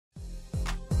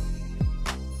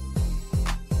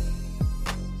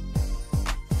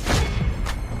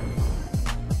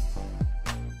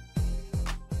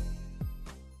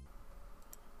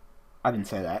I didn't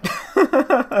say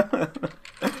that.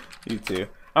 You too.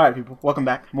 Alright, people. Welcome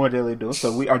back. More Daily Duels.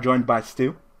 So we are joined by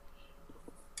Stu.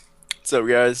 What's up,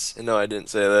 guys? No, I didn't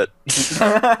say that.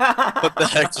 What the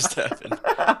heck just happened?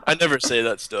 I never say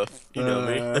that stuff. You know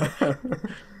me. uh,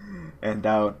 and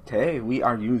today we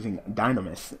are using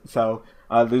Dinomist. So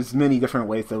there's many different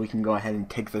ways that we can go ahead and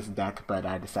take this deck, but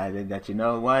I decided that you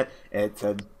know what, it's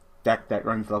a deck that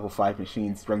runs level 5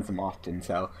 machines, runs them often.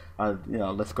 So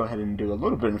let's go ahead and do a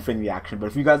little bit of Infinity action. But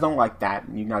if you guys don't like that,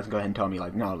 you guys go ahead and tell me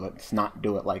like, no, let's not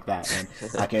do it like that, and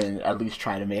I can at least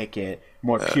try to make it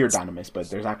more pure Dinomist. But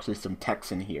there's actually some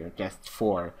text in here just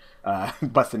for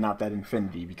busting out that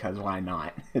Infinity, because why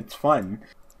not? It's fun.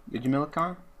 Did you mill it,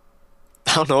 Con?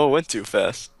 I don't know, it went too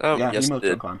fast. Yeah, you Yes, it milled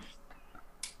did. Con.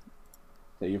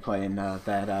 So you're playing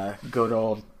that good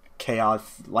old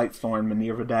Chaos Lightstorm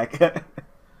Minerva deck.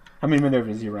 How many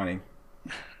Minervas are you running?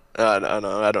 No, I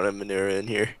don't have Manura in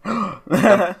here. I'm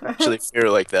actually fair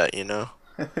like that, you know?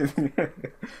 You're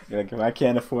like, if I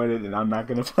can't afford it, then I'm not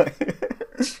gonna play.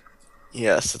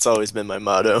 Yes, it's always been my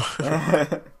motto.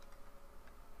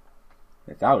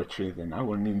 If that were true, then I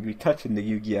wouldn't even be touching the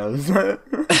Yu-Gi-Ohs.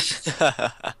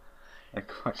 Like,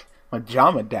 fuck, my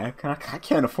Jama deck, I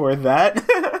can't afford that.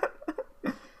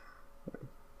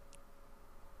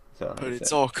 So, like But I it's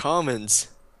said, all commons.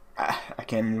 I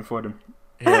can't even afford them.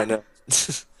 Yeah, I know.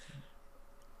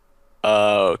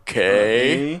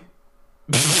 Okay. Me?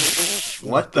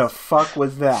 What What the? the fuck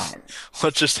was that?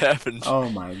 What just happened? Oh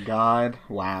my god!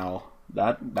 Wow,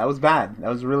 that was bad. That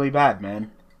was really bad,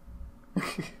 man.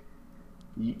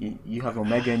 You have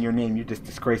Omega in your name. You're just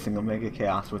disgracing Omega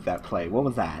Chaos with that play. What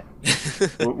was that?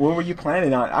 What were you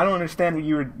planning on? I don't understand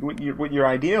what your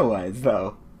idea was,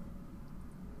 though.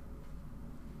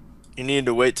 You needed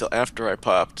to wait till after I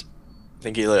popped.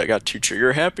 Think he like got too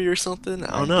trigger happy or something?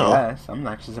 I I don't know. guess I'm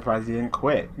actually surprised he didn't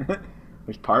quit.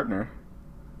 His partner.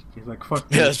 He's like, "Fuck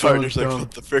Yeah, this. his That was partner's like, dumb."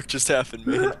 what the frick just happened,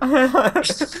 man?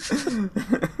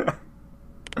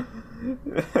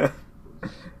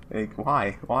 Like,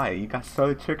 why? Why? You got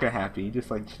so trigger happy. You just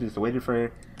waited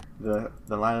for the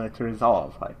Lila to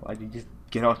resolve. Like, why did you just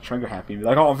get all trigger happy and be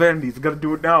like, oh, Vandy's gonna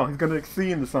do it now. He's gonna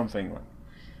exceed into something. Like,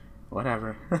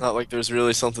 whatever. Not like there's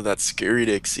really something that's scary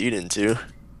to exceed into.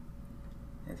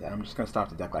 I'm just gonna stop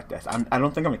the deck like this. I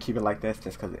don't think I'm gonna keep it like this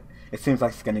just because it seems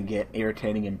like it's gonna get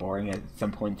irritating and boring at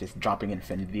some point, just dropping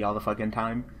Infinity all the fucking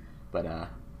time. But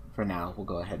for now, we'll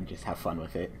go ahead and just have fun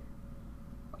with it.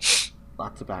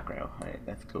 Lots of back row. Alright,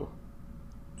 that's cool.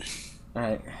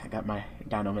 Alright, I got my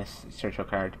Dinomist Churchill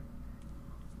card.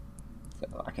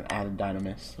 So I can add a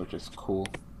Dinomist, which is cool.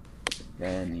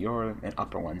 Then you're an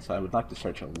upper one, so I would like to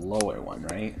search a lower one,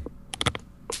 right?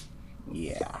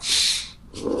 Yeah.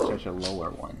 Search a lower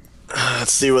one.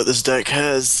 Let's see what this deck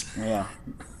has. Yeah.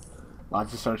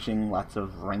 Lots of searching, lots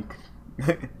of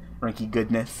ranky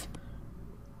goodness.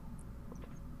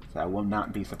 So I will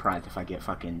not be surprised if I get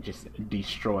fucking just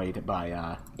destroyed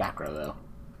by back row, though.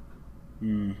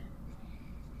 Hmm.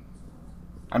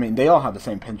 I mean, they all have the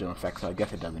same pendulum effect, so I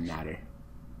guess it doesn't matter.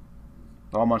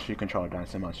 All monsters you control are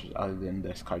dynasty monsters other than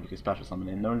this card you can special summon.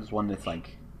 And there's one that's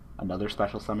like another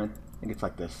special summon. I think it's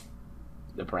like this.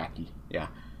 The Bracky. Yeah.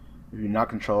 If you do not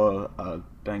control a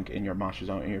bank in your monster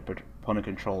zone and your opponent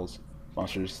controls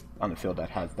monsters on the field that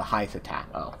has the highest attack.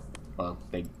 Oh. Well,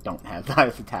 they don't have the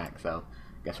highest attack, so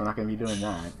guess we're not going to be doing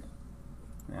that.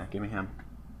 Yeah, give me him.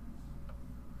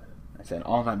 I said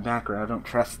all that back row, I don't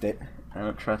trust it. I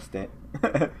don't trust it.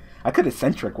 I could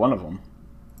eccentric one of them.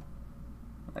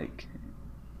 Like,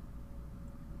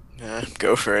 Yeah,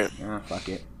 go for it. fuck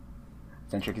it.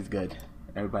 Eccentric is good.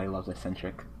 Everybody loves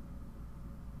eccentric.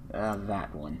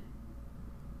 That one.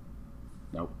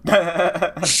 Nope.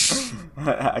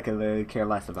 I could literally care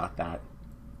less about that.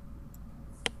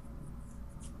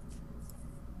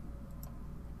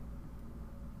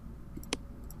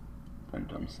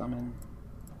 Pendulum summon.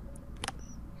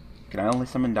 Can I only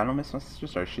summon Dinomist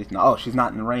monsters, or she's not? Oh, she's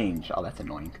not in range. Oh, that's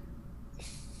annoying.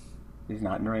 She's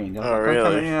not in range. I was Oh, like,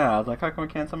 really? yeah. I was like, how come I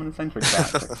can't summon eccentric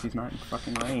back? Like, she's not in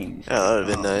fucking range. Yeah, that Like, would've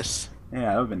been oh. nice. Yeah,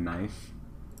 that would've been nice.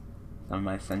 Summon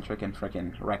my eccentric and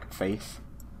freaking wreck face.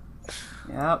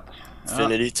 Yep.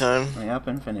 Infinity time. Yep,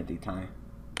 infinity time.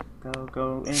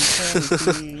 Go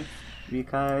infinity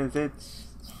because it's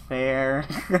fair.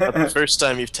 That's the first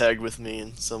time you've tagged with me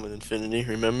in Summon Infinity,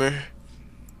 remember?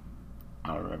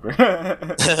 I don't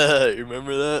remember. You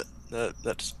remember that?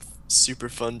 That's super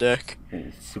fun deck.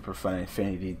 It's super fun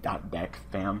infinity dot deck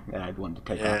spam that I wanted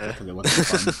to take off Yeah. because it wasn't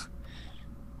fun.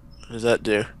 What does that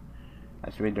do?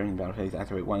 Activate during battle phase.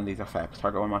 Activate one of these effects.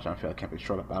 Target one monster on field can't be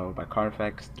destroyed by battle by card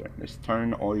effects during this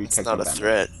turn, or you It's take not no a damage.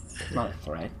 threat. It's not a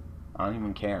threat. I don't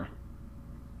even care.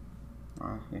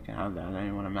 You can have that. I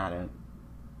ain't want to mad at it.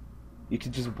 You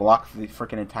could just block the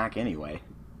freaking attack anyway.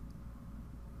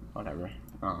 Whatever.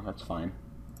 Oh, that's fine.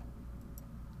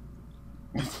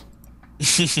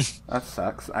 That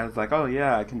sucks. I was like, oh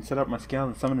yeah, I can set up my skill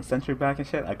and summon a sentry back and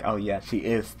shit. Like, oh yeah, she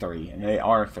is 3, and they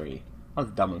are 3. That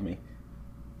was dumb of me.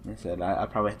 I said, I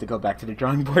probably have to go back to the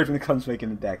drawing board when it comes to making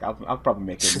the deck. I'll probably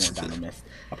make it more Dinomist.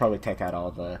 I'll probably take out all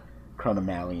the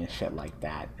Chronomally and shit like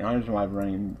that. And the only reason why I'm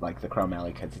running like the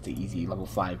Chronomally because it's an easy level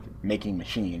 5 making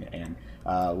machine, and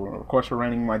of course we're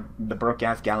running the broke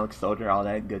ass Galaxy Soldier, all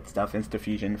that good stuff, Insta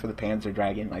Fusion for the Panzer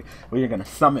Dragon. Like, we are gonna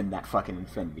summon that fucking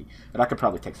Infinity, but I could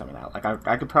probably take someone out. Like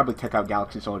I could probably take out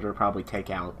Galaxy Soldier, probably take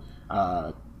out.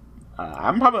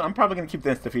 I'm probably gonna keep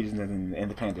the Insta Fusions in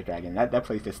the Panzer Dragon. That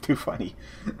place is too funny.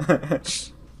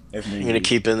 If You're gonna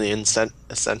keep in the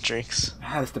eccentrics.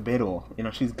 That's debatable. You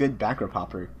know, she's good back row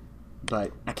popper,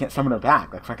 but I can't summon her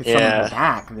back. Like, if I could summon her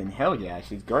back, then hell yeah,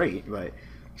 she's great. But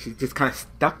she's just kind of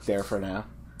stuck there for now.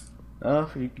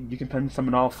 Oh, you can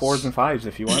summon all 4s and 5s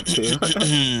if you want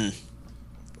to.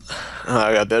 Oh,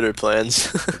 I got better plans.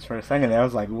 For a second, I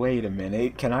was like, wait a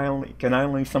minute, can I only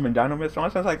summon Dinomist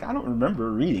monsters? I was like, I don't remember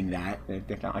reading that.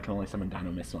 I can only summon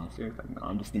Dinomist monsters. Like, no,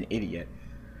 I'm just an idiot.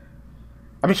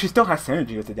 I mean, she still has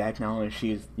synergy with the deck. Not only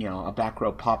she's, you know, a back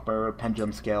row popper,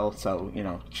 pendulum scale, so, you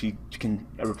know, she can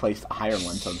replace a higher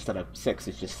one. So instead of 6,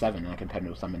 it's just 7, and I can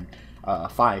pendulum summon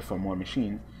 5 for more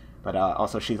machines. But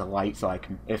also she's a light, so I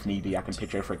can, if need be, I can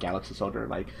pitch her for Galaxy Soldier.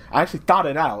 Like, I actually thought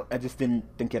it out. I just didn't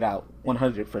think it out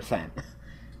 100%.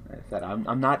 I said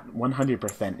I'm not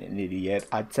 100% an idiot.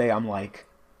 I'd say I'm like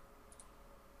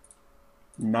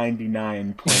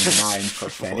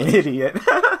 99.9% an idiot.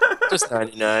 Just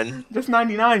 99. Just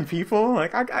 99, people.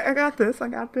 Like, I got this. I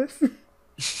got this.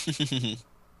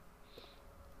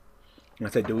 I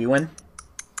said, do we win?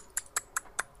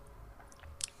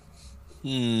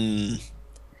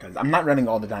 Because I'm not running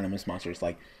all the Dinomist monsters.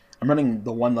 Like, I'm running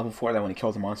the one level 4 that when it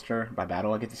kills a monster by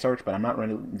battle I get to search, but I'm not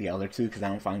running the other 2 because I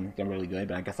don't find them really good,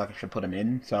 but I guess like I should put them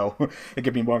in, so it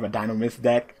could be more of a Dinomist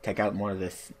deck, take out more of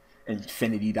this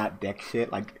Infinity deck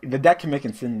shit. Like, the deck can make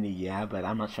Infinity, yeah, but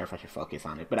I'm not sure if I should focus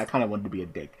on it, but I kind of wanted to be a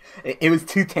dick. It was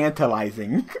too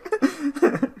tantalizing.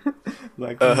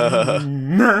 Like,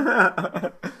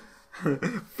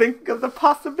 think of the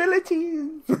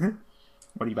possibilities.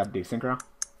 What are you about to do, Synchro?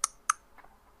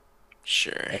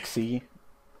 Sure. XC,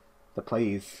 the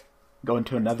plays go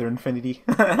into another Infinity.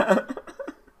 I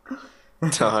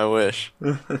wish.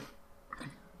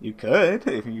 You could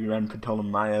if you run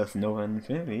Pendulum, Myos, Nova,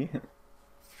 Infinity. What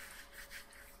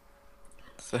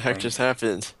the heck just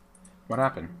happened? What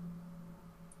happened?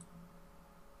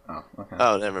 Oh, okay.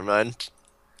 Oh, never mind.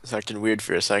 It's acting weird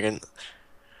for a second.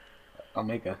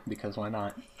 Omega, because why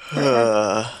not?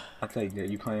 I'll tell you, are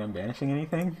you planning on banishing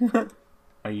anything? Or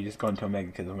are you just going to Omega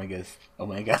because Omega's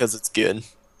Omega? Because it's good.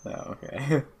 Oh,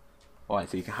 okay. Why,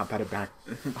 so you can hop out of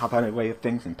the way of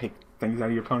things and pick things out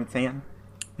of your opponent's hand?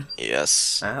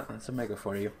 Yes. That's Omega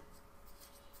for you.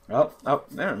 Oh,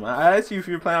 never mind. I asked you if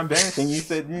you were planning on banishing. You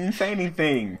said didn't say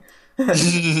anything.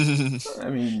 I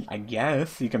mean, I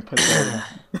guess you can put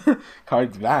the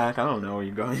cards back. I don't know where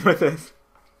you're going with this.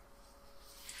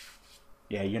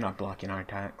 Yeah, you're not blocking our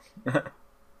attacks.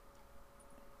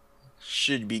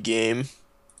 Should be game.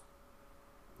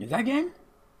 Is that game?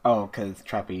 Oh, because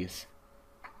trapeze.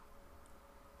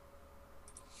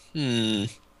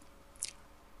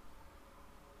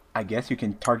 I guess you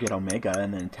can target Omega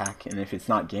and then attack, and if it's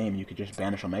not game, you could just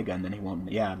banish Omega, and then he won't.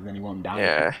 Yeah, then he won't die.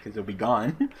 Yeah. Because he'll be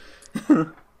gone.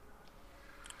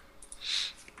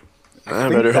 I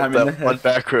better hope that one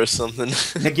back row something.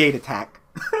 Negate attack.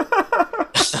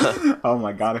 Oh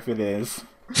my god, if it is.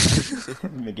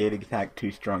 Negate attack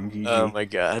too strong. GG. Oh my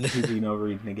god. GG no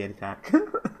read negate attack.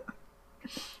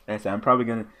 I'm probably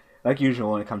gonna, like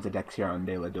usual when it comes to decks here on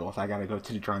Daily Duels, I gotta go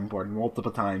to the drawing board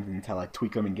multiple times until I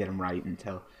tweak them and get them right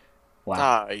until.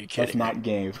 Wow. Are you kidding? That's not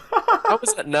game. How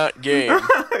is that not game?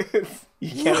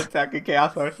 You can't attack a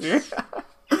Chaos Sorcerer.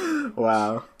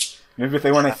 Wow. Maybe if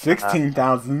they want at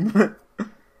 16,000.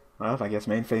 Well, I guess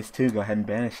main phase 2, go ahead and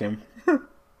banish him.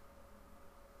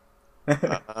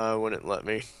 Wouldn't let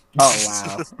me.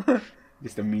 Oh, wow.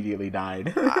 Just immediately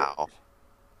died. Wow.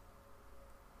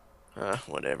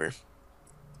 Whatever.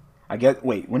 I guess,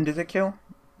 wait, when does it kill?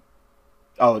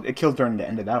 Oh, it kills during the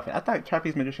end of the outfit. I thought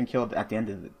Trapeze Magician killed at the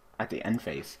end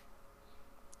phase.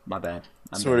 My bad.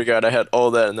 Swear to God, I had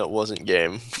all that and that wasn't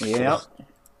game. Yep.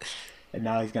 And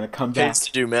now he's gonna come back. Pays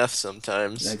to do math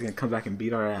sometimes. Now he's gonna come back and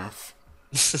beat our ass.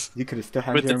 You could have still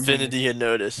had with your Infinity and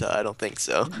Notice. I don't think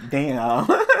so. Damn.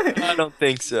 I don't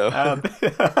think so.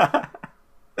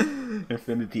 If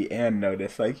Infinity and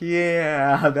notice. Like,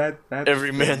 yeah, that's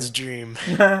Every man's dream.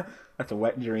 That's a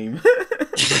wet dream.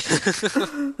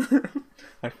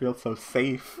 I feel so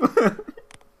safe.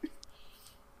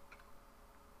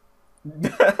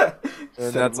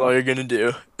 And that's all you're gonna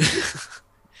do.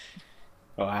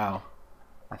 Wow.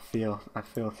 I feel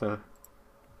so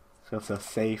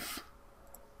safe.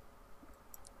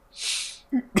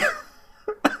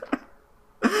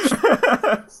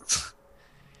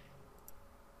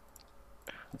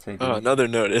 Oh, another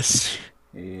notice.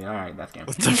 Yeah, alright, that's game.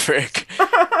 What the frick?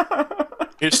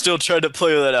 You're still trying to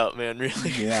play that out, man,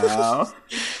 really? Yeah.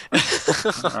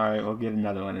 Alright, we'll get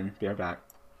another one and be right back.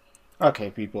 Okay,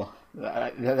 people.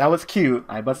 That was cute.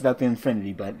 I busted out the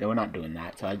infinity, but we're not doing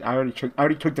that. So I already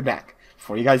tweaked the deck.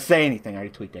 Before you guys say anything, I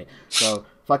already tweaked it. So,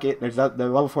 fuck it. There's the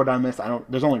level 4 Dinomist.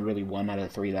 There's only really 1 out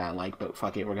of 3 that I like, but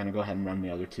fuck it. We're gonna go ahead and run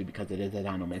the other 2 because it is a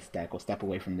Dinomist deck. We'll step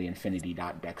away from the infinity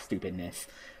deck stupidness.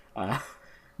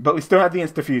 But we still have the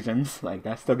insta-fusions. Like,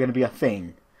 that's still gonna be a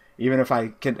thing. Even if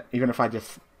I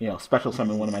just, special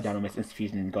summon one of my Dinomist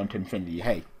insta-fusion and go into infinity.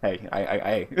 Hey.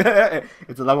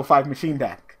 It's a level 5 machine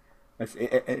deck.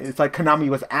 It's like Konami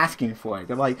was asking for it.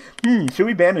 They're like, should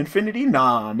we ban Infinity?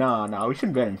 Nah, we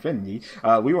shouldn't ban Infinity.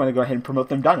 We want to go ahead and promote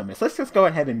them Dinomists. Let's just go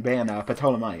ahead and ban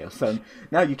Ptolemaio. So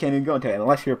now you can't even go into it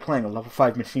unless you're playing a level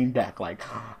 5 machine deck. Like,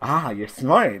 you're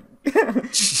smart.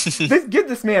 Give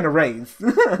this man a raise.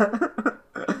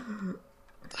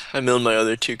 I milled my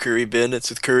other 2 Curry Bandits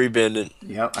with Curry Bandit.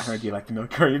 Yep, I heard you like to mill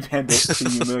Curry Bandit. So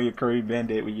you mill your Curry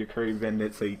Bandit with your Curry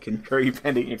Bandit so you can Curry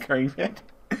Bandit your Curry Bandit.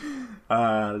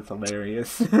 That's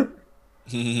hilarious.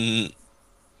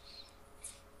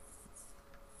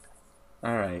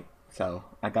 Alright, so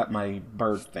I got my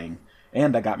bird thing.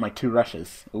 And I got my 2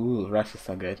 rushes. Ooh, rush is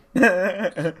so good.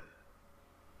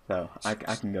 So, I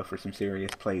can go for some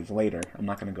serious plays later. I'm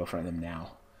not going to go for them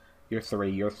now. You're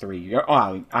 3.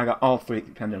 I got all 3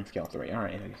 Pendulum scale 3.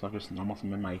 Alright, I guess I'll just normal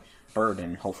summon my bird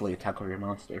and hopefully attack over your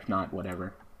monster. If not,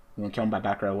 whatever. You want to kill him by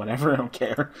back row, whatever, I don't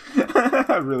care.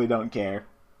 I really don't care.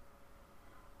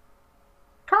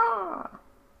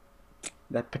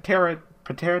 That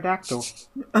pterodactyl.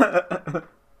 I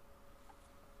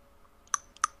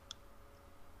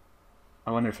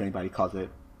wonder if anybody calls it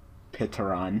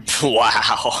Pteron.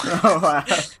 Wow. Oh, wow.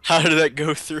 How did that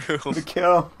go through? The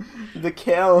kill.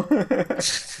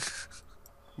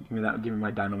 Give me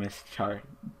my Dinomist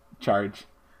charge.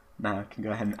 Now I can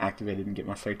go ahead and activate it and get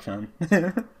my search on.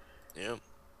 Yep.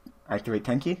 Activate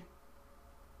Tenki?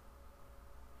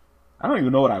 I don't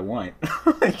even know what I want.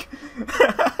 Like,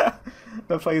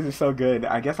 the plays are so good.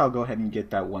 I guess I'll go ahead and get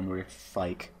that one where it's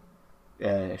like,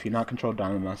 if you're not controlled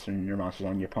Diamond Monster and your monster's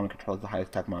on, your opponent controls the highest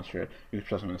attack monster, you can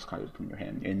choose one of this card from your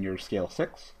hand. In your scale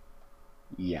 6?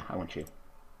 Yeah, I want you.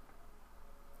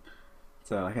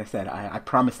 So, like I said, I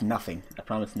promise nothing.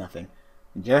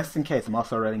 Just in case, I'm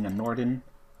also running a Norden.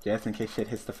 Just in case shit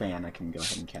hits the fan, I can go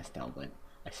ahead and cast out, but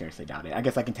I seriously doubt it. I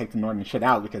guess I can take the Norden shit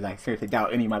out because I seriously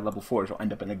doubt any of my level 4s will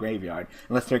end up in the graveyard.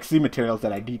 Unless they're Extreme materials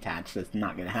that I detach, that's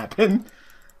not going to happen.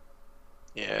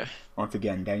 Yeah. Once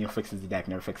again, Daniel fixes the deck,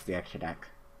 never fixes the extra deck.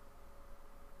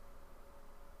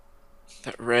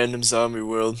 That random zombie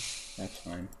world. That's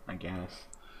fine, I guess.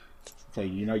 So,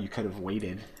 you could have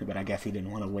waited, but I guess he didn't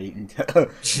want to wait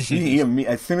until...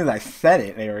 as soon as I said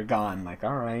it, they were gone. Like,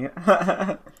 alright.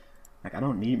 Like, I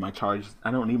don't need my charge. I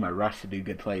don't need my rush to do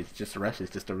good plays. Just rush is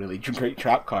just a really great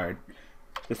trap card.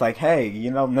 It's like, hey,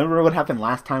 remember what happened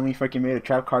last time we freaking made a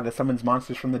trap card that summons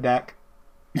monsters from the deck?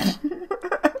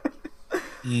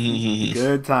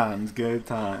 Good times.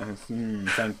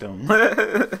 Sanctum.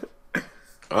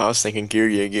 I was thinking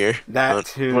gear. That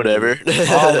too. Whatever.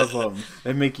 All of them.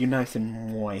 They make you nice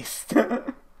and moist.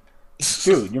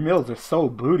 Dude, your mills are so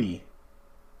booty.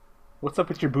 What's up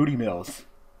with your booty mills?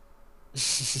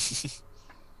 What's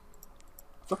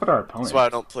up with our opponent? That's why I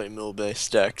don't play mill-based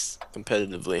decks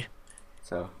competitively.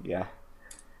 So, yeah.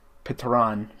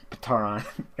 Pteron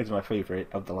is my favorite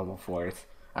of the level 4s.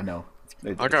 I know.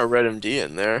 I got Red MD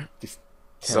in there. Just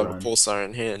So I have a Pulsar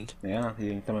in hand. Yeah, he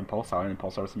can summon Pulsar, and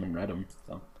Pulsar summon Redum.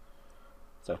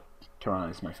 So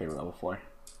Pteron is my favorite level 4.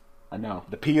 I know.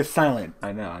 The P is silent.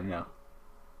 I know.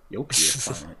 Yo, P is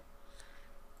silent.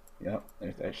 Yep,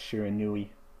 there's that Shiranui.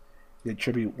 Did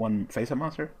tribute 1 face-up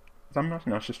monster? Zombie monster?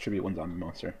 No, it's just tribute 1 zombie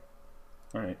monster.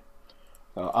 Alright.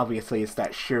 So obviously it's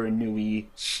that Shiranui.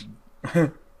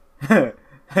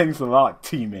 Thanks a lot,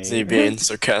 teammate. Is he being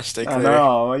sarcastic there? I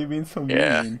know, why are you being so mean?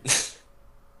 Yeah.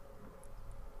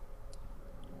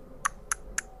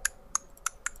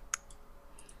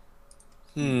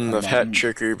 I've had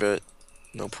trickery, but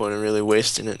no point in really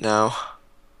wasting it now.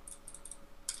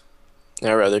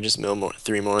 I'd rather just mill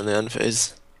 3 more in the end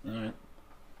phase. Alright.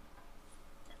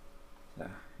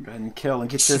 Go ahead and kill and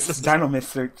get your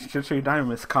Dinomist or get your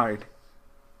Dinomist card.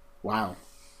 Wow.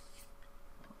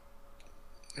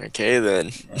 Okay then.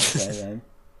 Okay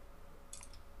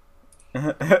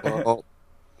then. Well,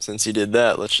 since you did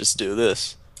that, let's just do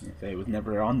this. It was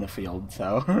never on the field,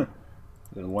 so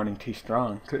the warning too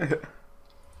strong.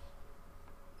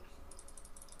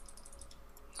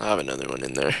 I have another one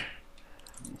in there.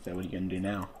 So what are you gonna do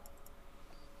now?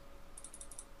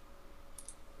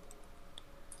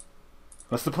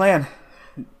 What's the plan?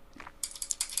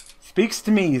 Speaks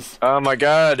to me. Oh my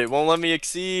god, it won't let me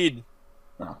exceed.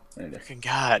 Oh, there it is. Fucking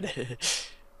god.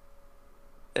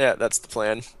 Yeah, that's the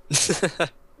plan.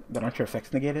 But aren't your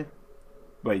effects negated?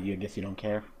 But I guess you don't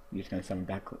care. You're just gonna summon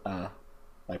back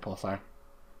Light Pulsar.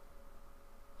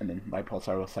 And then Light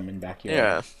Pulsar will summon back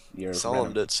your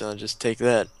Summoned it, so just take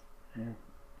that. Yeah.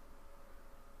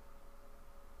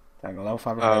 Level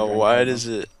 5 why does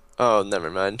it... Oh, never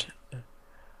mind.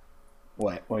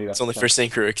 What? What are you It's only for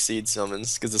Synchro Exceed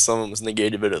summons, because the summon was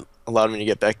negated, but it allowed me to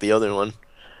get back the other one.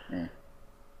 Mm.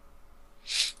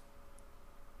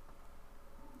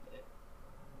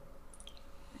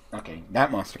 Okay, that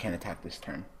monster can't attack this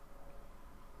turn.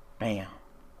 Bam.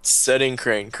 Setting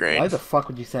Crane. Why the fuck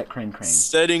would you set Crane?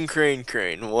 Setting Crane.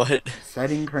 What?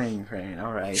 Setting Crane.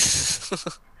 Alright.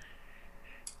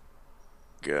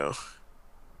 Go.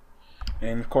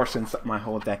 And of course, since my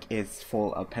whole deck is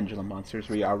full of Pendulum monsters,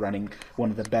 we are running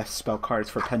one of the best spell cards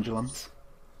for Pendulums.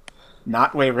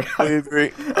 Not Wavering Eye.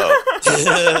 Oh.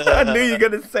 I knew you were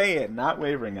going to say it. Not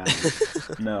Wavering Eye.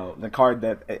 No, the card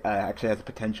that actually has the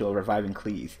potential of reviving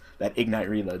Cleese. That Ignite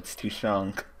Reload's too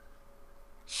strong.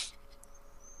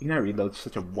 Ignite Reload's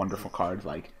such a wonderful card.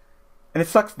 Like, and it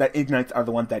sucks that Ignites are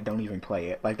the ones that don't even play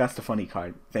it. Like, that's the funny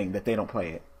card thing, that they don't play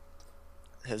it.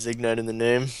 Has Ignite in the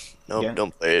name? Nope, Yeah.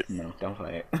 don't play it. No, don't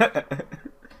play it.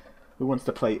 Who wants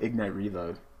to play Ignite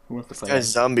Reload? Who wants to play This guy's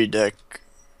zombie deck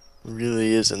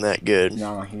really isn't that good.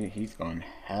 No, he's going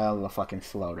hella fucking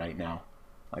slow right now.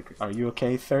 Like, are you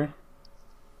okay, sir?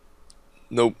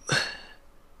 Nope.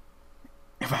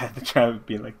 If I had to try to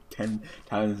be like 10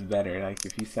 times better, like,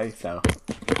 if you say so.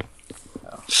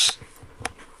 Guess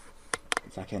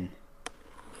I can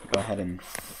go ahead and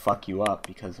fuck you up,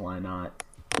 because why not?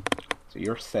 So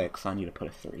you're 6, so I need to put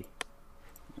a 3.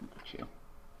 Put you.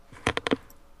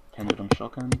 Pendulum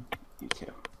Shulkin, you 2.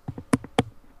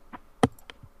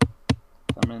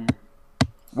 Summon.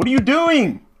 What are you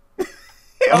doing?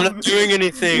 I'm not doing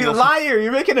anything. You liar!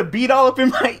 You're making a beat all up in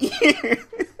my ear.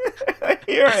 I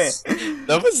hear it.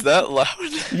 That was that loud?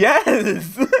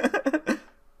 Yes.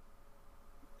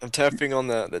 I'm tapping on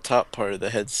the top part of the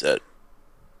headset.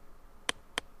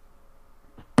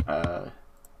 I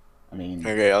mean...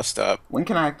 Okay, I'll stop. When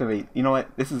can I activate... You know what?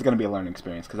 This is going to be a learning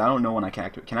experience, because I don't know when I can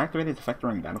activate... Can I activate its effect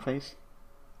during battle phase?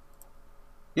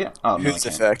 Yeah. Oh, no, Whose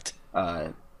effect?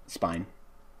 Spine.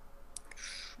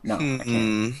 No,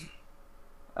 I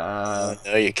can't.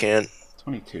 No, you can't.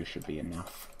 22 should be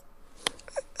enough.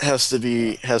 Has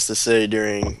to say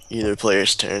during either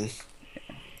player's turn.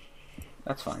 Yeah.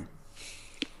 That's fine.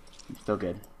 I'm still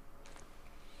good.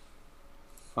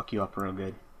 Fuck you up real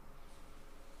good.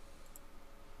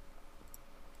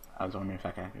 I was wondering if I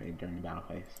could activate during the battle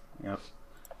phase. Yep.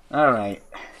 Alright.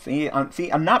 See,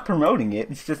 I'm not promoting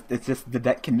it. It's just the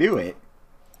deck can do it.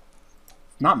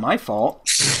 It's not my fault.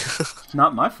 It's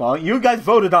not my fault. You guys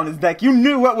voted on this deck. You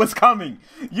knew what was coming.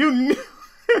 You knew.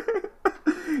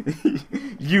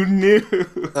 You knew.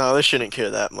 No, they shouldn't care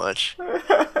that much.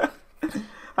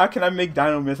 How can I make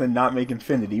Dinomist and not make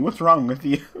Infinity? What's wrong with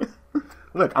you?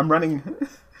 Look, I'm running...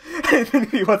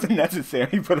 Infinity wasn't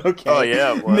necessary, but okay. Oh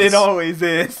yeah, it was. It always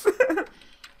is.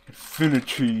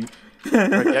 Infinity.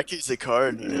 Rageki's the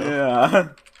card, you know. Yeah.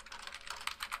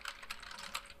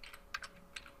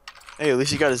 Hey, at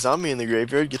least you got a zombie in the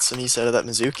graveyard. Get some use out of that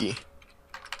Mizuki.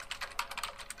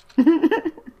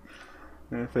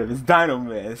 It's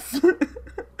Dinomist.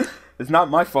 It's not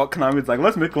my fault. Konami's like,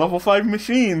 let's make level 5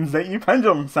 machines that you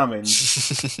pendulum summon.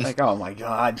 Like, oh my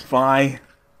god, fine.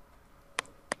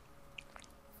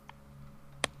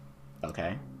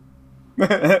 Okay.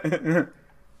 I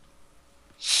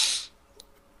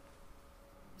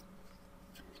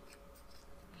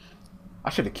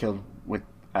should have killed with,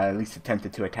 at least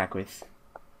attempted to attack with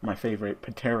my favorite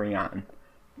Patarion.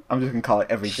 I'm just gonna call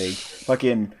it everything.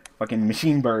 Fucking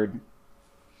Machine Bird.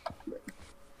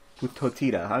 With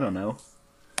Totita, I don't know.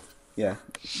 Yeah.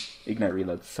 Ignite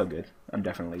Reload's so good. I'm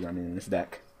definitely running in this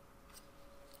deck.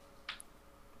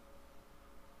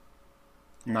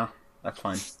 Nah, that's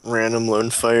fine. Random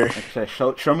lone fire.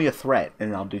 Actually, show me a threat,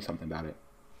 and I'll do something about it.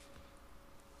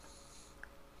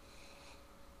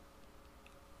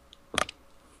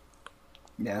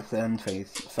 Yeah, that's the end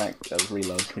phase effect of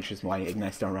reload, which is why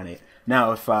Ignites don't run it.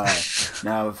 Now, if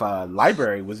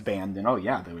library was banned, then oh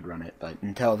yeah, they would run it. But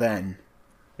until then,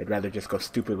 they'd rather just go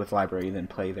stupid with library than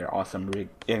play their awesome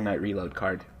Ignite reload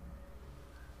card.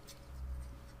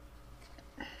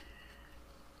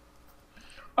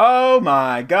 Oh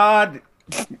my god!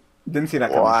 Didn't see that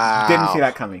coming. Wow. Didn't see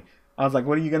that coming. I was like,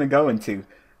 what are you gonna go into?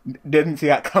 Didn't see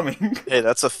that coming. Hey,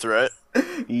 that's a threat.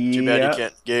 Too bad you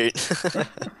can't gate.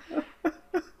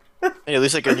 Hey, at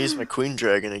least I can use my Queen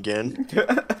Dragon again.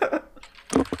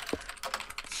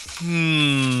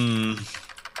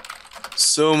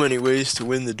 So many ways to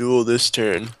win the duel this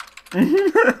turn.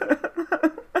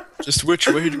 Just which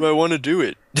way do I want to do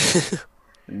it?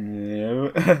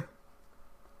 No.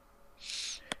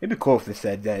 It'd be cool if they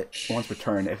said that once per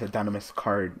turn, if a Dinomist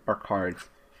card or cards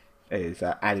is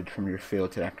added from your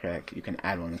field to that deck, you can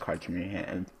add one of the cards from your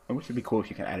hand. Which would be cool if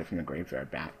you can add it from the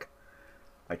graveyard back.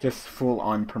 Like, just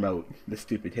full-on promote the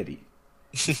stupidity.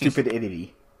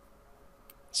 Stupidity.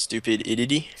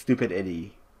 Stupidity?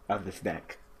 Stupidity of this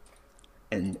deck.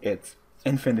 And its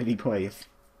infinity plays.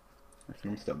 That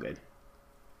seems still good.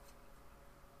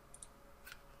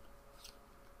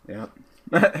 Yep.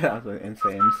 That was an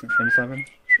M7.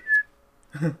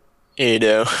 You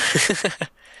know.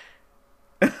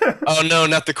 Oh no,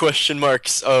 not the question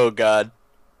marks. Oh god.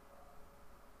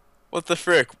 What the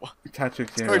frick?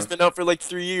 This card's been out for like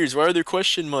 3 years. Why are there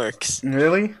question marks?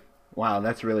 Really? Wow,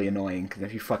 that's really annoying, because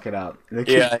if you fuck it up...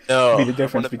 Yeah, I know. Be the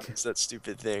difference between that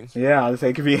stupid thing. Yeah, I was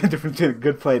saying it could be a difference between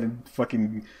good play and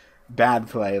fucking bad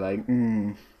play. Like,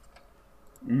 what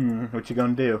you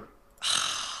gonna do?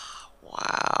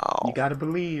 Wow. You gotta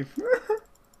believe.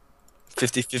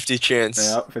 50-50 chance.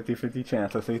 Yep, 50-50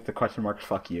 chance. Let's see if the question marks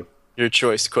fuck you. Your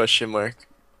choice, question mark.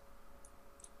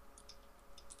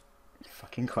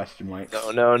 Fucking question marks.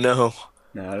 No. No.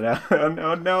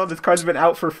 This card's been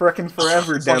out for frickin'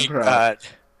 forever, Debra. God.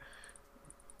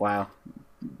 Wow.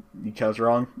 You chose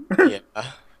wrong? Yeah.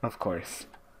 Of course.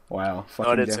 Wow.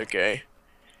 Fucking it's okay.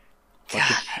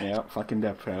 Fucking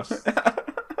Debra.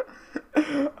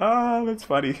 Oh, that's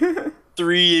funny.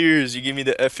 3 years, you give me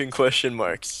the effing question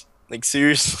marks. Like,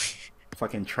 seriously?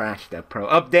 Fucking trash, Debra.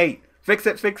 Update! Fix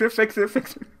it! At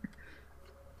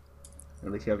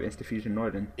least you have Insta-Fusion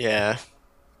Northern. Yeah.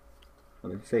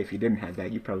 Well, let's say if you didn't have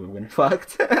that, you probably would have been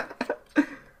fucked.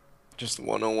 Just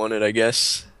 101 it, I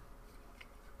guess.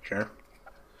 Sure.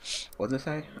 What does it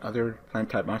say? Other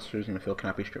plant-type monsters in the field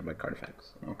cannot be stripped by card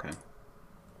effects. Okay.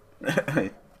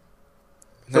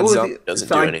 Doesn't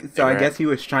do anything, so I right? guess he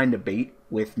was trying to bait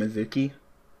with Mizuki.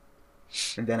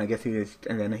 And then I guess he was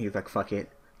like, fuck it.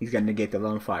 He's gonna negate the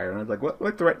lone fire. And I was like,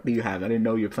 what threat do you have? I didn't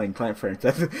know you were playing Plant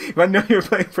Princess. If I knew you were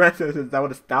playing Princess, that would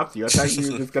have stopped you. I thought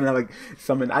you were just gonna like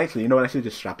summon. Actually, you know what? I should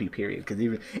just stop you. Period. Because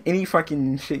even any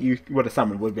fucking shit you would have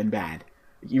summoned would have been bad.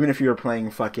 Even if you were playing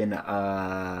fucking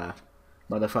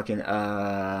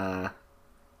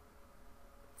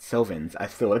Sylvans, I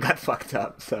still would have got fucked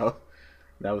up. So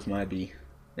that was my B.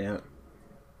 Yeah.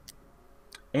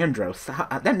 Andros.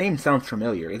 That name sounds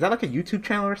familiar. Is that like a YouTube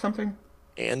channel or something?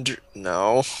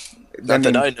 No. Not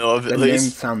that I know of, at least. The name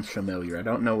sounds familiar. I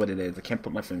don't know what it is. I can't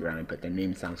put my finger on it, but the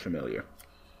name sounds familiar.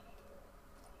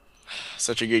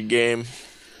 Such a good game.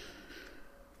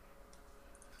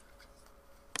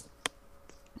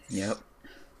 Yep.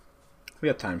 We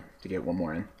have time to get one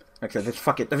more in. Like I said, just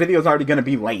fuck it. The video's already gonna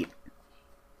be late.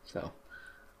 So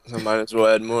might as well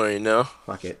add more, you know?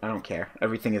 Fuck it. I don't care.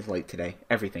 Everything is late today.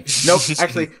 Everything. Nope.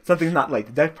 Actually, something's not late.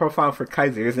 The deck profile for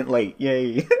Kaiser isn't late.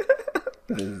 Yay.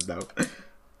 This is dope.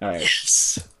 Alright.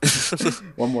 Yes.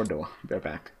 One more duel. Be right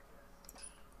back.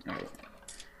 Alright.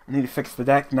 I need to fix the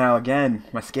deck now again.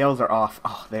 My scales are off.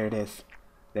 Oh, there it is.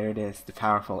 There it is. The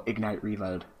powerful Ignite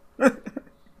Reload.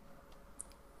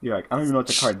 You're like, I don't even know what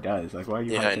the card does. Like, why are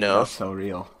you making it so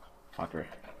real? Fucker.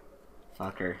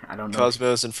 I don't know.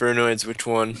 Cosmos, Infernoids, which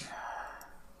one?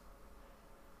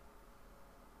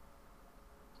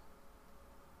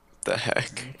 What the heck?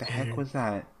 What the heck was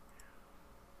that?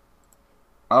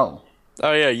 Oh.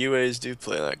 Oh yeah, UAs do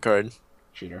play that card.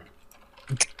 Cheater.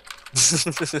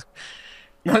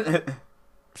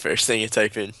 First thing you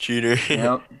type in, cheater.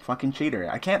 Yep, fucking cheater.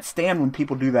 I can't stand when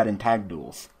people do that in tag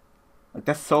duels. Like,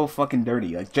 that's so fucking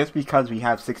dirty. Like, just because we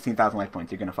have 16,000 life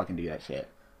points, you're gonna fucking do that shit.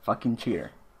 Fucking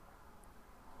cheater.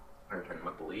 Are you talking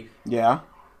about the Leaf? Yeah.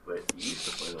 But you used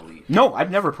to play the Leaf. No, I've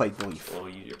never played the Leaf. Well,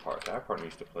 your tag partner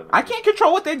used to play the Leaf. I can't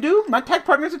control what they do. My tag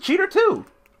partner's a cheater, too.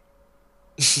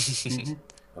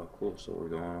 Oh, cool. So we're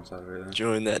going on side right then?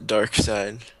 Join that dark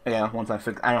side. Yeah, once I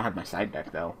fix... I don't have my side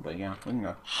deck, though. But yeah, we can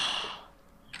go.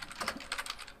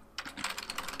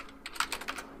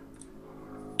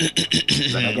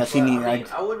 But I guess he Well, needs. I mean,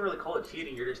 I wouldn't really call it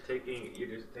cheating. You're just taking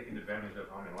advantage of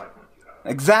how many life points you have.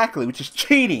 Exactly, which is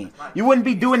cheating. You wouldn't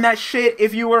be doing that shit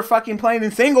if you were fucking playing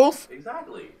in singles.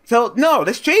 Exactly. So no,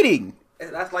 that's cheating.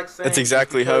 That's like saying That's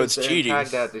exactly how it's cheating. Tag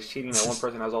that it's cheating that one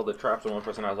person has all the traps and one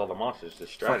person has all the monsters. The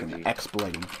strategy. Fucking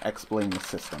exploiting the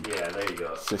system. Yeah, there you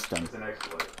go. System. It's an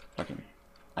exploit. Fucking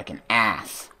like an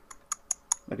ass.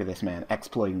 Look at this man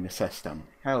exploiting the system.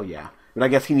 Hell yeah. But I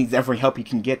guess he needs every help he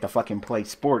can get to fucking play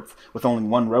sports with only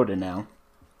one rota now.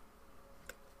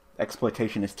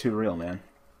 Exploitation is too real, man.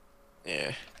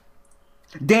 Yeah.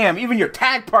 Damn, even your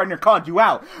tag partner called you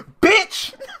out.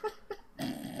 Bitch!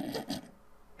 That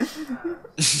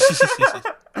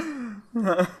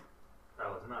was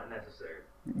not necessary.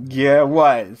 Yeah, it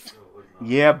was. No, it was not.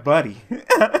 Yeah, buddy.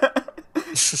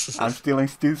 I'm stealing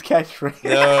Stu's catchphrase.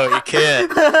 No, you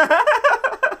can't.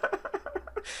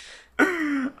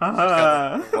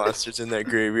 Monsters in that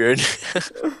graveyard.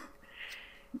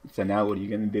 So now what are you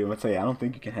gonna do? Let's say I don't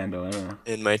think you can handle it.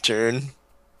 In my turn.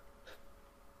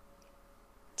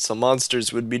 Some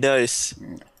monsters would be nice.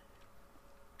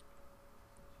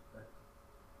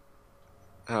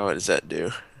 Oh, what does that do?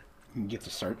 You can get to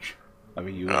search of a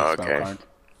Oh, Yubel spell okay. card.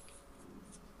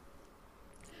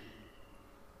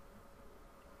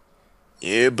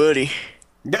 Yeah, buddy.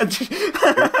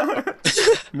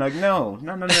 Like no.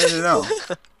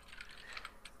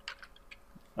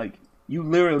 Like you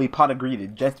literally pot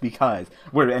agreed just because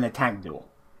we're in a tag duel.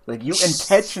 Like you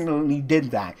intentionally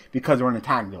did that because we're in a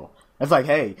tag duel. It's like,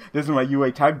 hey, this is my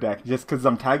UA tag deck. Just because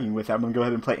I'm tagging with it, I'm gonna go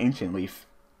ahead and play Ancient Leaf.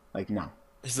 Like no.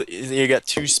 You got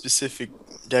two specific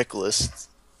deck lists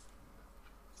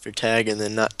for tag and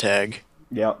then not tag.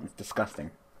 Yeah, it's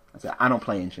disgusting. I don't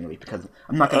play Ancient Leaf because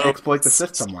I'm not gonna exploit the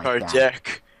system like Our that.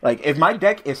 deck. Like if my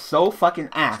deck is so fucking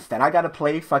ass that I gotta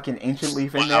play fucking Ancient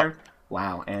Leaf in there.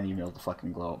 Wow, and you milled the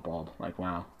fucking glow up bulb. Like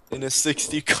wow. In a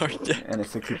 60 card deck. And a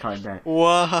 60 card deck.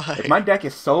 Why? If my deck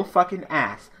is so fucking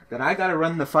ass that I gotta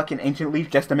run the fucking Ancient Leaf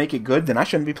just to make it good, then I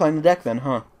shouldn't be playing the deck then,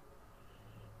 huh?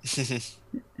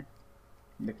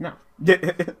 No.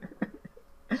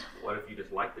 What if you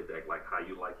just like the deck, like how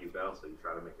you like Yubel, so you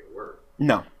try to make it work?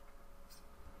 No.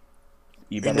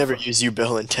 You better never use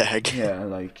Yubel in tag. Yeah,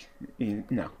 like,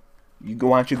 no.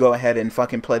 Why don't you go ahead and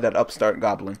fucking play that upstart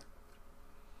goblin?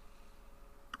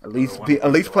 At least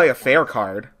play a fair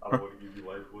card. I don't want to give you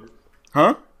life points.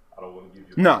 Huh? I don't want to give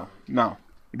you. No.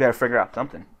 You better figure out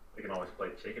something. They can always play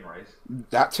chicken rice.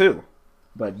 That too.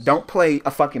 But don't play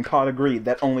a fucking pot of greed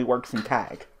that only works in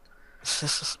tag.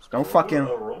 Don't fucking.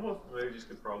 Aroma mages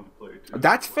could probably play it too.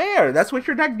 That's fair. That's what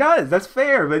your deck does. That's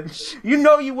fair. But you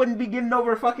know you wouldn't be getting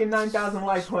over fucking 9,000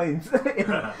 life points.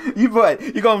 You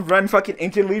gonna run fucking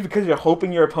Ancient Leaf because you're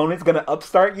hoping your opponent's gonna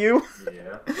upstart you?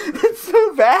 Yeah. That's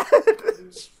so bad.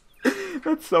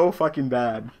 That's so fucking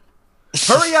bad.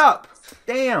 Hurry up!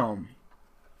 Damn.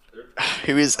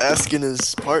 He was asking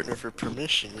his partner for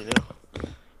permission, you know?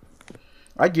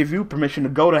 I give you permission to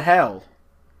go to hell.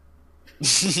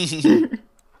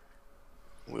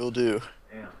 Will do.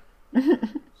 Damn.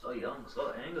 So young,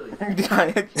 so angry.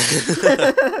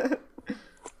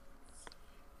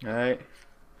 Alright.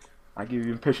 I give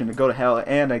you permission to go to hell,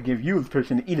 and I give you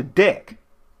permission to eat a dick.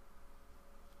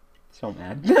 So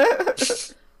mad.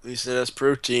 At least it has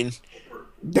protein.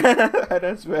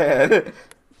 That's bad.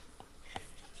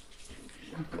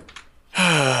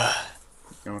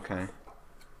 Okay.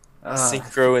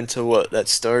 Synchro into what? That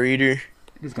Star Eater?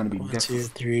 It's gonna be 1, different. 2,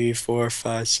 3, 4,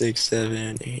 5, 6, 7,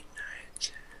 8, 9,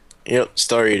 10. Yep,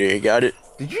 Star Eater, you got it?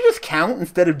 Did you just count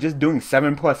instead of just doing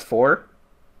 7 plus 4?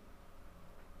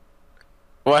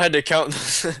 Well, I had to count.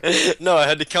 No, I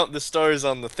had to count the stars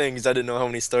on the things. I didn't know how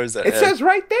many stars that It had. says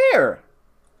right there.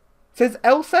 It says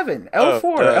L7,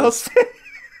 L4, does. L6.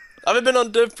 I haven't been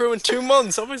on Dev Pro in 2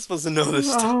 months. How am I supposed to know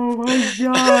this stuff? Oh my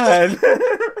god.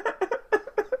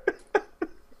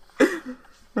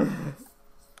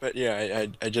 But yeah,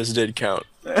 I just did count.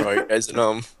 So you guys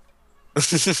know.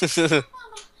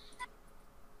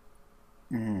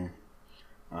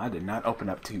 I did not open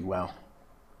up too well.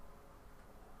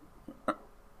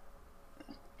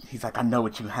 He's like, I know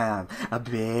what you have, a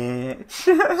bitch.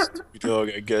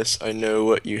 Dog, I guess I know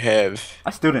what you have.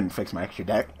 I still didn't fix my extra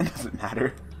deck. It doesn't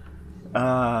matter.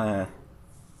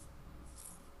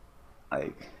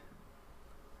 Like,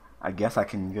 I guess I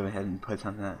can go ahead and put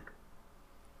something that.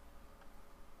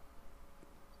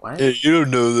 What? Hey, you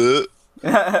don't know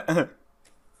that.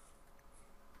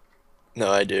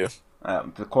 No, I do.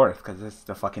 Of course, because it's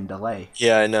the fucking delay.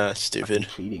 Yeah, I know, stupid.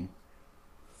 Fucking cheating.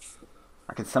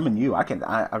 I can summon you. I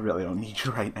really don't need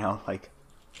you right now. Like,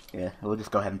 yeah, we'll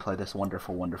just go ahead and play this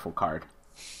wonderful, wonderful card.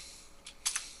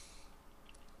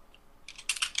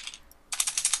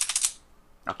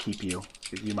 I'll keep you,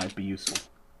 because you might be useful.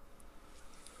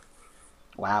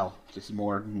 Wow, just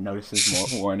more notices, more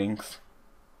warnings.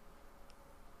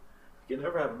 You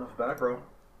never have enough back row.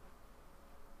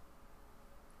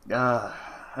 I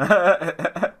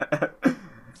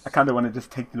kind of want to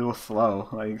just take it a little slow.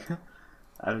 Like,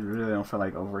 I really don't feel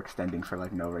like overextending for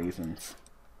like no reasons.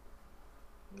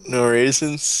 No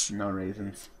reasons. No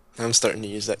reasons. I'm starting to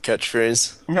use that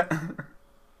catchphrase.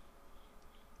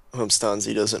 Hope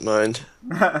Stanzi doesn't mind.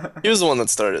 He was the one that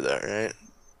started that, right?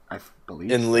 I believe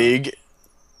In so. League.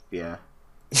 Yeah.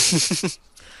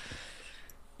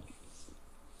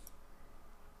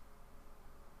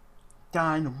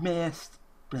 Dinomist.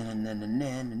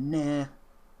 Dinomist.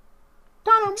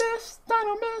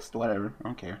 Dinomist. Whatever. I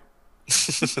don't care.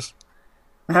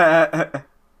 I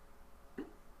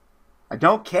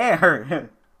don't care.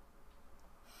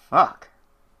 Fuck.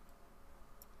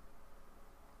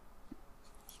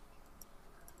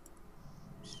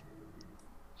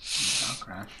 I'll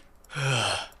crash.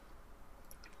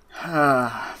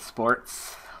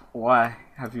 Sports. Why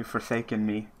have you forsaken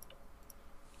me?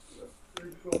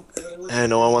 And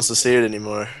no one wants to see it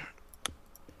anymore.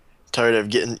 Tired of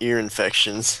getting ear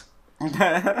infections.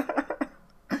 The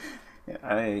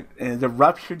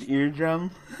ruptured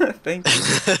eardrum. Thank you.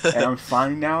 And I'm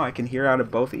fine now. I can hear out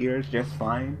of both ears just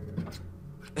fine.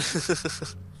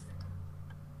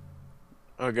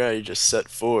 Oh god, you just set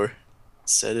 4.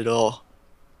 Said it all.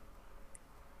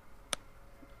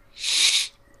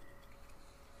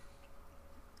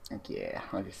 Yeah,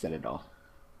 I just said it all.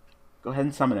 Go ahead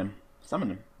and summon him. Summon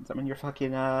him. Summon your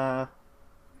fucking That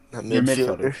your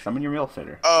midfielder. midfielder. Summon your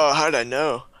midfielder. Oh, how'd I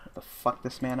know? What the fuck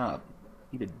this man up?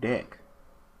 Eat a dick.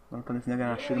 Don't put this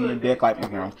nigga and shoot him in the dick like I'll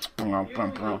put a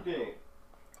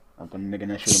nigga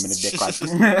and shoot him in the dick like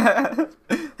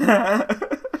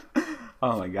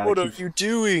Oh my god. What are you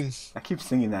doing? I keep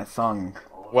singing that song.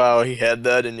 Wow, he had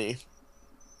that, and he.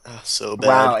 Oh, so bad.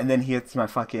 Wow, and then he hits my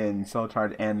fucking soul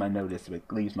charge and my notice, but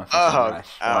leaves my fucking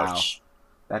rush. Wow. Ouch.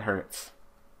 That hurts.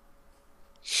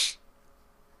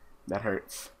 That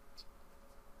hurts.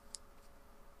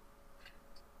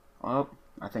 Well,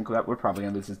 I think that we're probably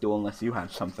gonna lose this duel unless you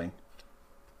have something.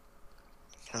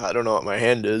 I don't know what my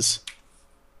hand is.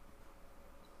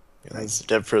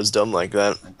 DevPro's dumb like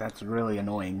that. Like, that's really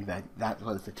annoying that that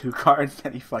was the 2 cards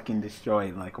that he fucking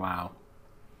destroyed. Like, wow.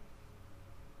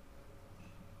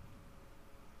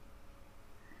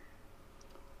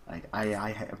 Like,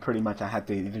 I pretty much I had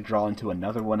to either draw into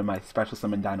another one of my special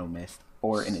summon Dinomist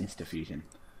or an Insta-Fusion.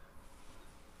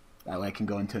 That way I can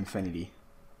go into infinity.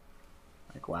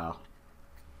 Like, wow.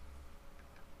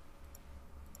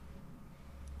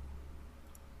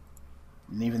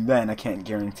 And even then, I can't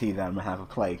guarantee that I'm gonna have a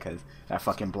play because that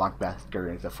fucking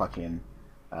blockbuster is a fucking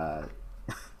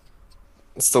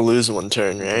It's the lose one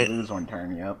turn, right? lose one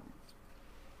turn. Yep.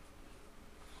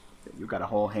 You got a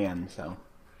whole hand, so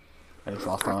I just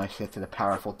lost all my shit to the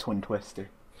powerful Twin Twister.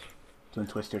 Twin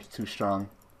Twister's too strong.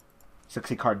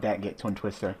 60 card deck, get Twin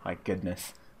Twister. My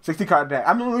goodness. 60 card deck.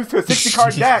 I'm gonna lose to a 60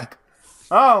 card deck.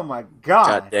 Oh my god.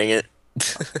 God dang it.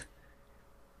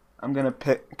 I'm gonna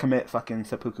commit fucking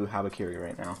Seppuku Habakiri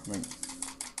right now. Like,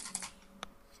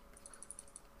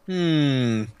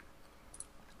 Hmm.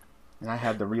 and I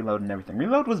had the reload and everything.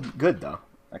 Reload was good though.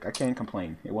 Like, I can't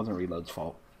complain. It wasn't Reload's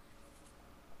fault.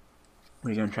 What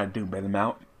are you gonna try to do? Bait him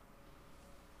out?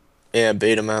 Yeah,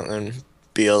 bait him out and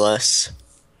BLS.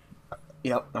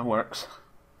 Yep, that works.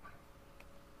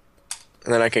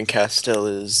 And then I can Castell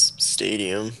his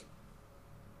Stadium.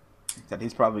 Except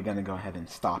he's probably gonna go ahead and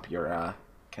stop your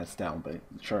Castell, but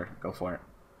sure, go for it.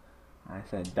 I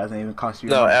said, doesn't even cost you.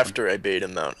 No, anything. after I bait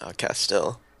him out, I'll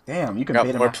Castell. Damn, you can Got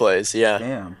bait him more out. plays, yeah.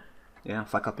 Damn. Yeah,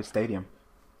 fuck up his stadium.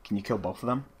 Can you kill both of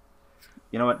them?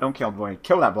 You know what? Don't kill boy.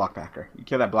 Kill that blockbacker. You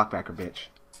kill that blockbacker, bitch.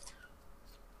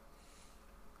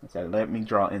 I said, let me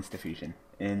draw Insta-Fusion.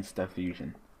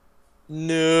 Insta-Fusion.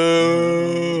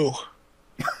 No.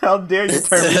 How dare you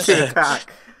turn me to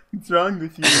attack? What's wrong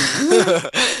with you?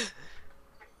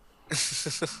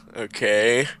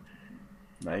 Okay.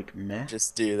 Like, meh.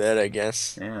 Just do that, I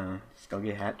guess. Yeah. Just go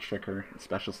get Hat Tricker,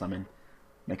 special summon.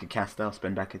 Make a Castell,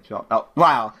 spin back at you. Oh,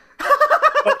 wow.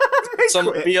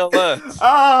 Some quit. BLS.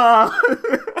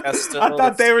 Oh! Castell, I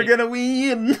thought they were see. gonna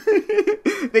win.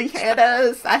 They had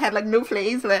us. I had like no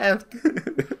plays left.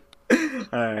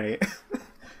 Alright.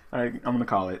 Alright, I'm gonna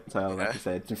call it. So, like I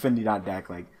said, it's Infinity.deck.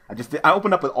 Like, I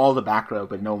opened up with all the back row,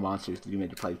 but no monsters to do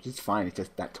major plays. Which is fine. It's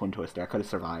just that Twin Twister. I could have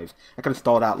survived. I could have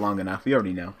stalled out long enough. We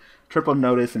already know. Triple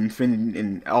Notice and Infinity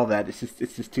and all that. It's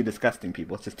just too disgusting,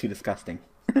 people. It's just too disgusting.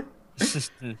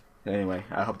 Anyway,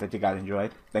 I hope that you guys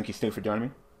enjoyed. Thank you, Stu, for joining me.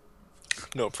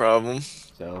 No problem.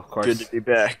 So of course, Good to be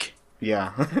back.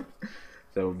 yeah.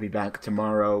 So we'll be back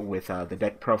tomorrow with the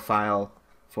deck profile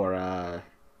for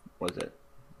what is it?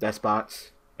 Deskbots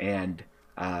and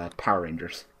Power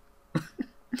Rangers.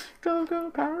 Go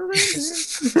Power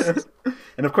Rangers!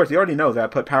 And of course, you already know that I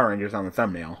put Power Rangers on the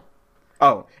thumbnail.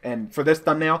 Oh, and for this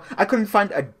thumbnail, I couldn't find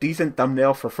a decent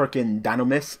thumbnail for frickin'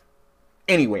 Dinomist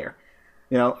anywhere.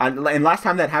 You know, and last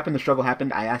time that happened, the struggle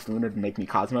happened, I asked Lunar to make me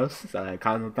Cosmos, so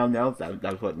Cosmos thumbnails, that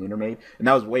was what Lunar made. And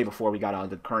that was way before we got all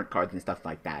the current cards and stuff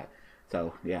like that.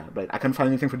 So, yeah, but I couldn't find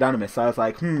anything for Dinomist, so I was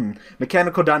like,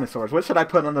 mechanical dinosaurs, what should I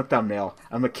put on the thumbnail?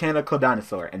 A mechanical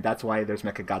dinosaur, and that's why there's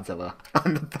Mechagodzilla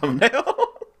on the thumbnail.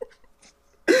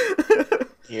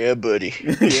 Yeah, buddy.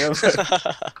 Yeah.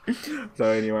 So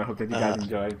anyway, I hope that you guys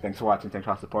enjoyed. Thanks for watching, thanks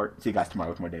for all the support. See you guys tomorrow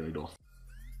with more Daily Duels.